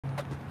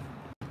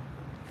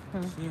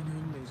Seeing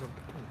him is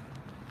okay.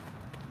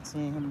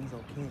 Seeing him is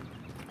okay.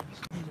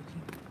 He's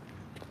okay.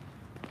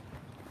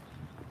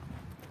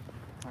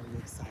 Are you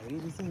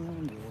excited to see him?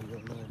 Or you're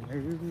a little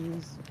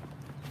nervous?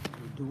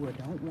 You do or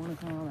don't want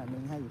to come? I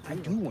mean, how you feel? I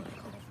do want to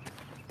come.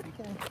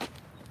 Okay.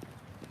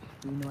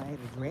 You know I had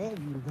to drag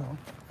you to go.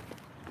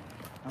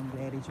 I'm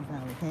glad that you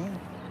finally came.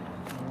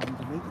 I wanted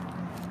to make it.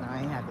 No, I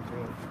ain't have to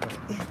drag you, but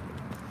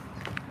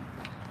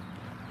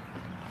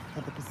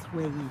had to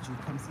persuade you to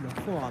come see your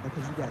father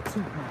because you got 2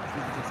 points,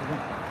 not just 1.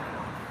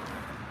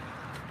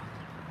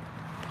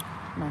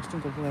 My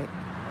stink of what?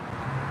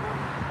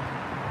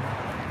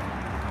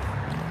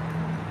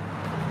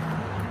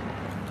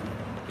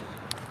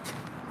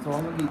 So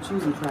I'm gonna get you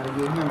to try to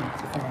get him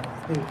to sign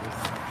his papers.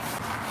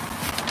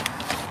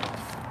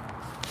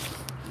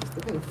 Just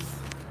the papers.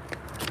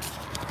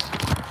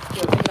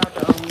 Yeah, take out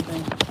the only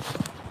thing.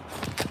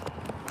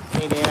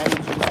 Say that I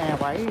need you to sign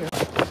right here.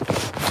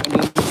 And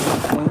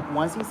then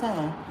once he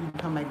signs, you can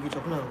come back and get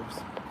your clothes.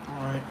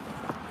 Alright.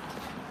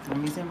 Let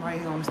me sitting right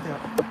here on the step.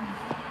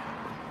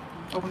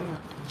 Open it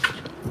up.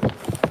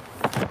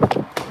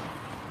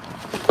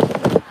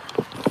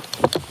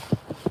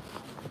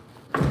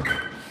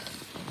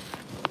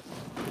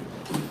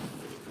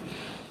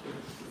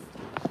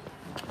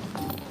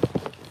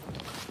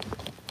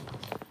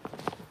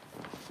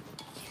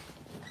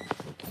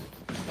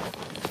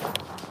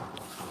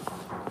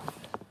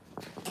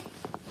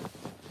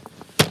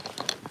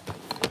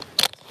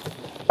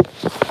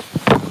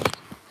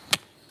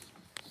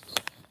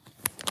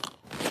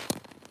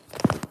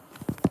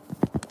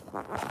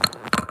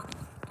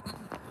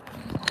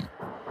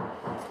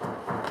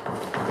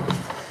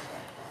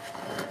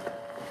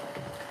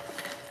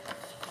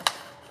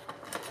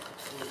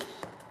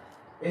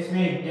 It's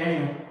me,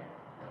 Daniel.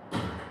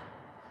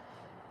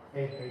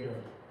 Hey, how you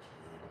doing?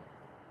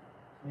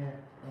 Yeah.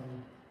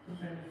 Who's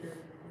in here?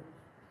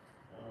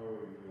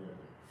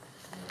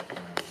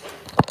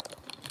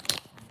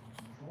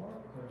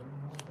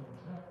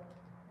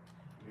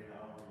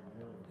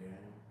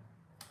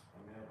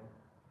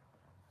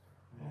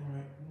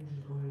 Alright, let me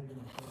just go ahead and do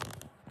my phone.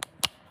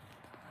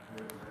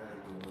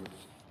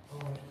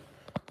 Alright.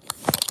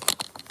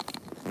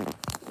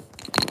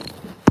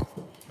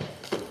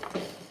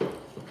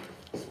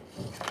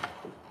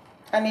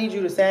 I need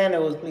you to sign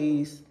those,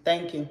 please.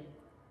 Thank you.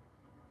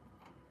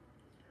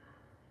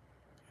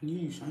 I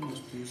need you to sign this,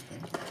 please.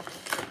 Thank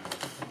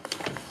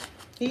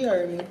you. He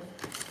heard me.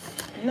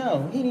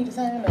 No, he need to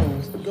sign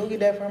those. Go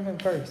get that from him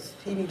first.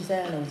 He need to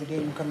sign those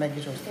again and come back and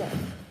get your stuff.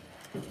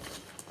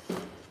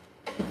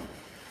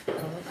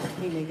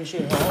 He making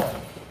shit hard.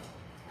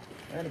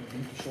 That'll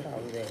beat the shit out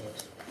of his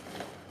ass.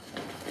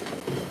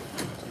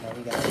 So now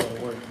we gotta go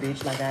to work,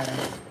 bitch, like I done.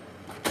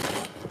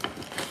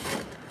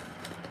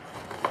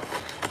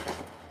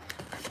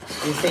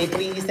 It say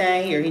please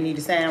sign here. He need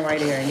to sign right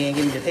there and then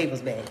give me the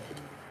papers back.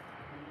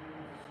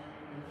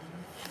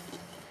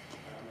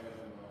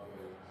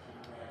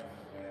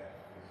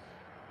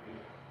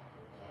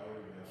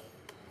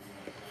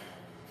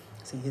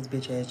 See, his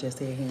bitch ass just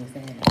said he ain't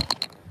saying that.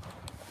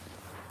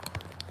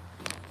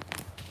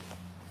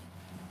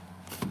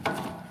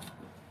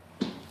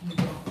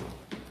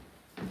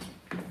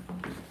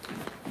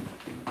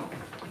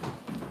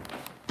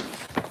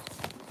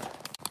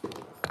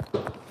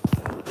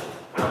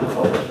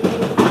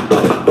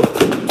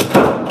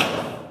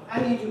 I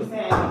need you to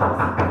sign.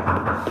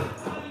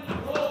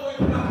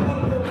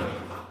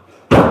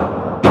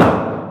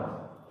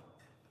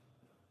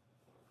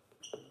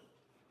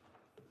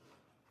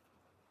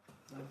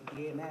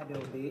 Get my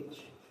door, bitch.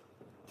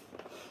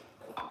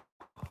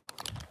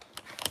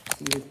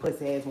 See, this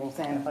pussy ass won't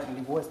sign a fucking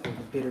divorce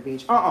papers, bitter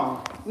bitch.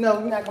 No,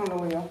 you're not coming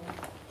over here.